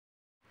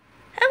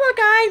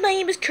Hi, my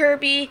name is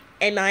Kirby,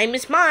 and my name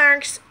is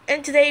Marx,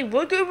 and today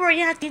we're going to be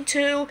reacting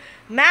to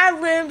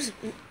Libs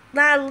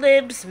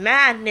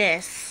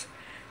Madness.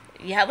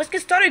 Yeah, let's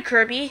get started,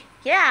 Kirby.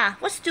 Yeah,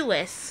 let's do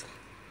this.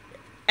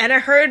 And I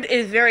heard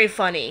it's very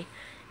funny.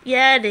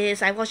 Yeah, it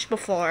is. I watched it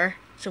before,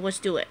 so let's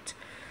do it.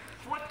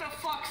 What the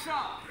fuck's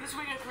up? This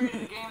week I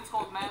created a game. It's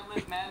called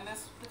Libs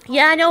Madness.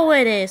 Yeah, I know what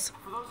it is.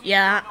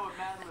 Yeah.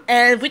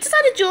 And we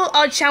decided to do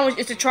our challenge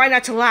is to try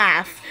not to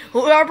laugh.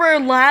 Whoever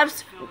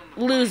laughs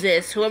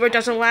loses. Whoever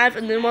doesn't laugh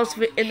in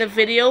the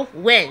video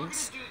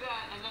wins. Do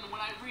that, and then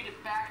when I read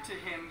it back to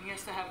him, he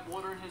has to have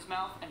water in his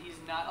mouth, and he's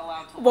not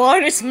allowed to. Water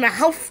in his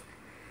mouth?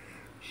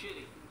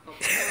 Shitty.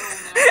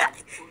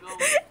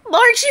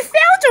 Mark, she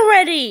failed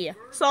already.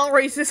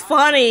 Sorry, this is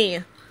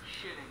funny.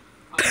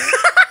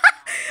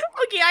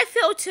 Okay, I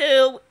failed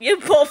too. You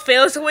both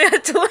failed, so we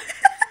have to.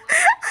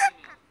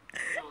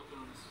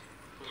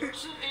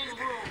 Person in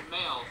room,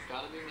 male,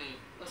 gotta be me.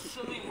 A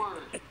silly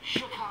word,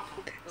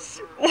 Chicago.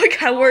 What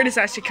kind of word is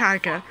that,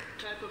 Chicago?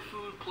 Type of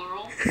food,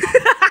 plural.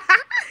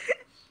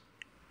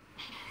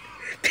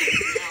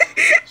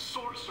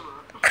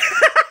 Sorcerer.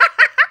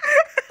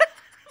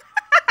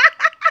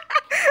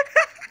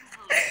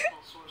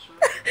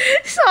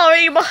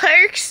 Sorry,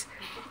 Marks.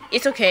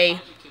 It's okay.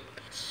 Adjective,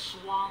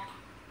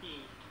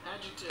 swampy.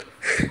 Adjective,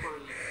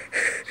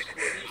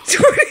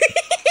 Sorry.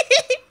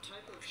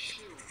 type of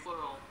shoe,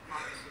 plural.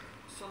 Opposite.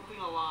 Something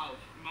alive,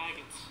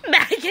 maggots.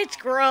 Maggots,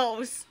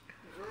 gross.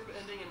 Verb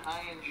ending in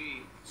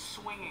ing,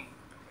 swinging.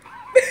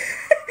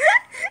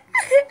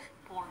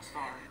 Porn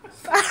star.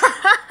 Done.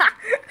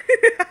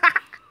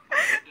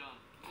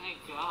 Thank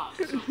God.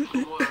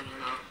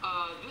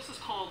 This is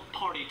called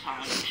party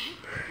time.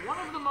 One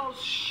of the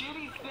most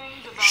shitty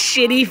things about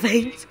Shitty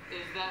things is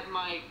that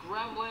my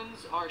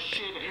gremlins are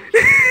shitting.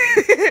 I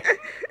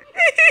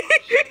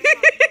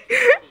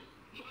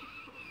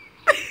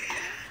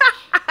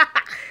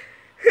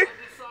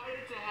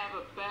decided to have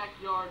a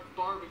backyard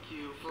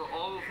barbecue for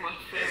all of my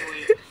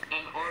family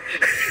and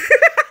Archie.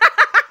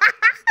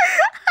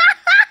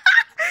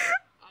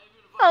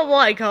 Oh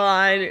my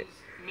god.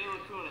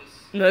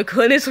 Mila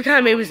Kunis, what kind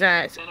of name is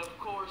that? And of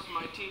course,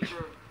 my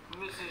teacher,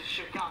 Mrs.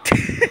 Chicago.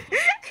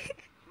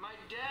 My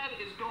dad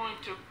is going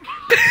to.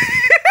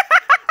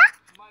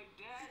 My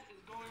dad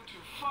is going to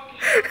fucking.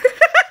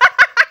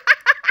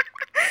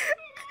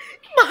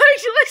 Mark,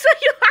 you look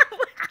like you are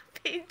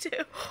laughing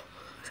too.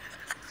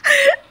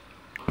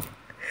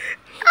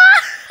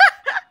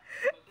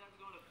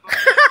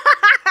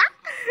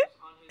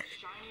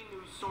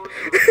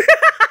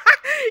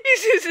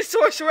 He's using a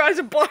sorcerer as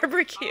a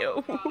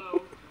barbecue.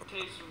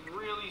 Tastes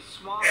really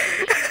swampy.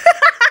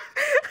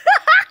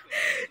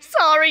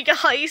 Sorry,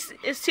 guys.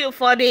 It's too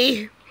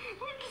funny.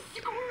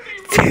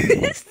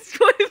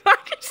 Squirty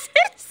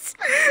moccasins.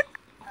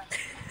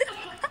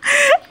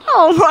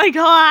 Oh my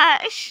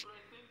gosh. I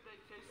think they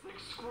taste like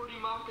squirty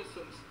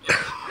moccasins.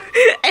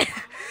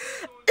 Famous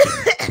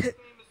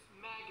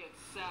maggot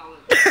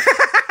salad.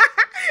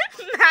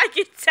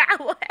 Maggot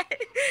salad.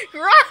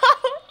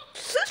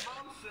 Gross.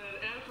 Mom said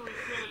after we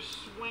finished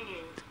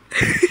swinging.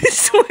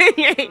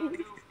 Swinging.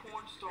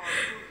 Porn star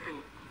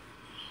poo-poo.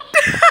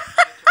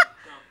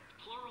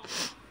 Plural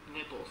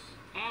nipples.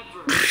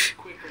 Adverb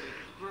quickly.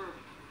 Verb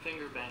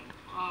finger bang.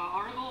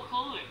 Article of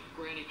clothing.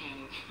 Granny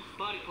panties.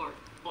 Body part.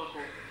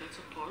 Butthole. That's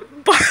a part.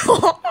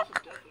 Butthole.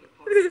 That's definitely a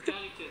part.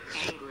 Adjective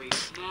angry.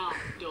 Noun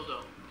dildo.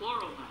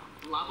 Plural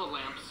noun. Lava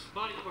lamps.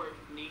 Body part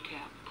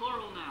kneecap.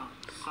 Plural noun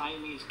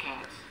Siamese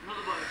cats.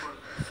 Another body part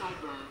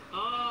sideburn.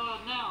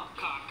 Noun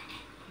cock.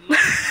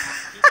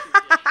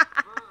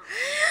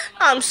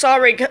 I'm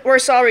sorry. We're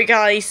sorry,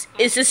 guys.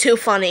 It's just too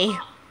funny.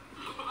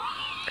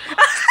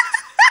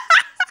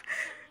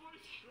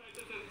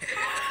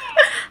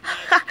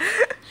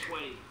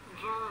 Sweaty.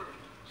 Verb.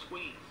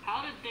 Sweet.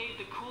 How to date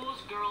the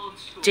coolest girl in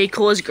school. J.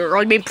 Coolest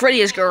girl. I mean,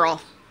 prettiest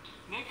girl.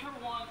 Make her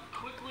want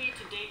quickly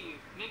to date you.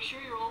 Make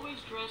sure you're always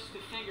dressed to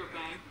finger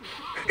bang.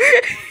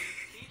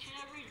 Each and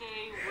every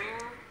day,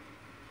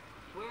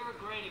 wear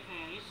granny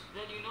panties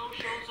that you know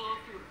shows off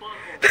your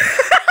butthole.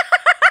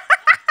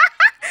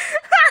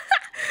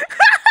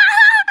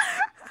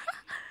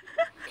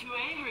 To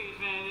angry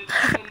advantage,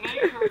 and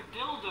make her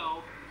dildo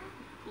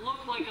look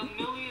like a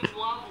million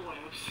lava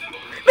lamps. Even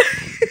if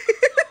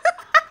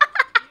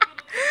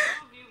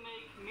you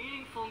make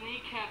meaningful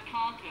kneecap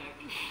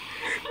contact,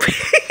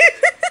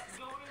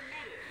 don't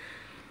admit it.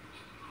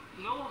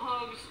 No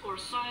hugs or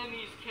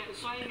Siamese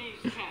cats.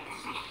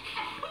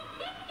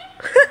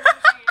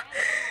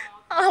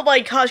 Oh my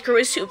gosh, girl,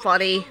 it's too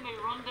funny. May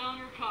run down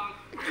your cock.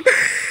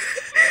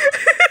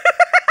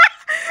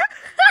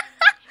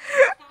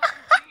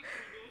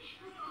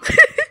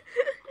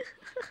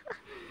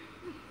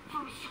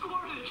 From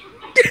squirtage.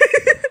 Take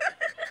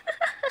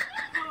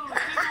a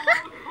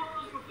long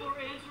pause before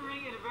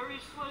answering in a very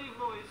sweaty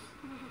voice.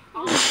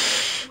 I'll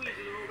squeeze it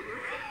over.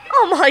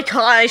 Oh my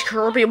gosh,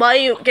 Kirby, why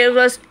you get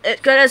us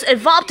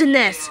involved in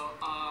this?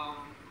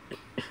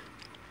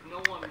 No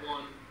one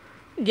won.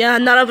 Yeah,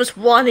 none of us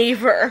won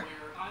either.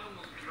 I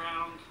almost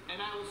drowned,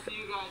 and I will see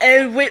you guys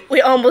And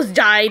we almost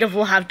died of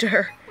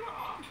laughter.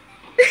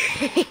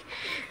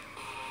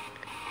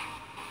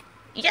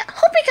 Yeah,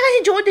 hope you guys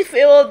enjoyed the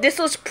film. This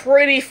was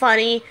pretty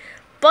funny,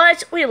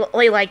 but we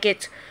like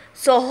it.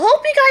 So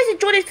hope you guys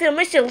enjoyed this film.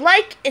 Make sure to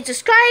like and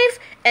subscribe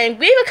and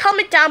leave a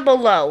comment down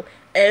below.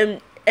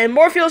 And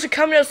more videos are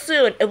coming out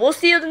soon. And we'll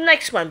see you in the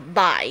next one.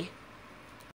 Bye.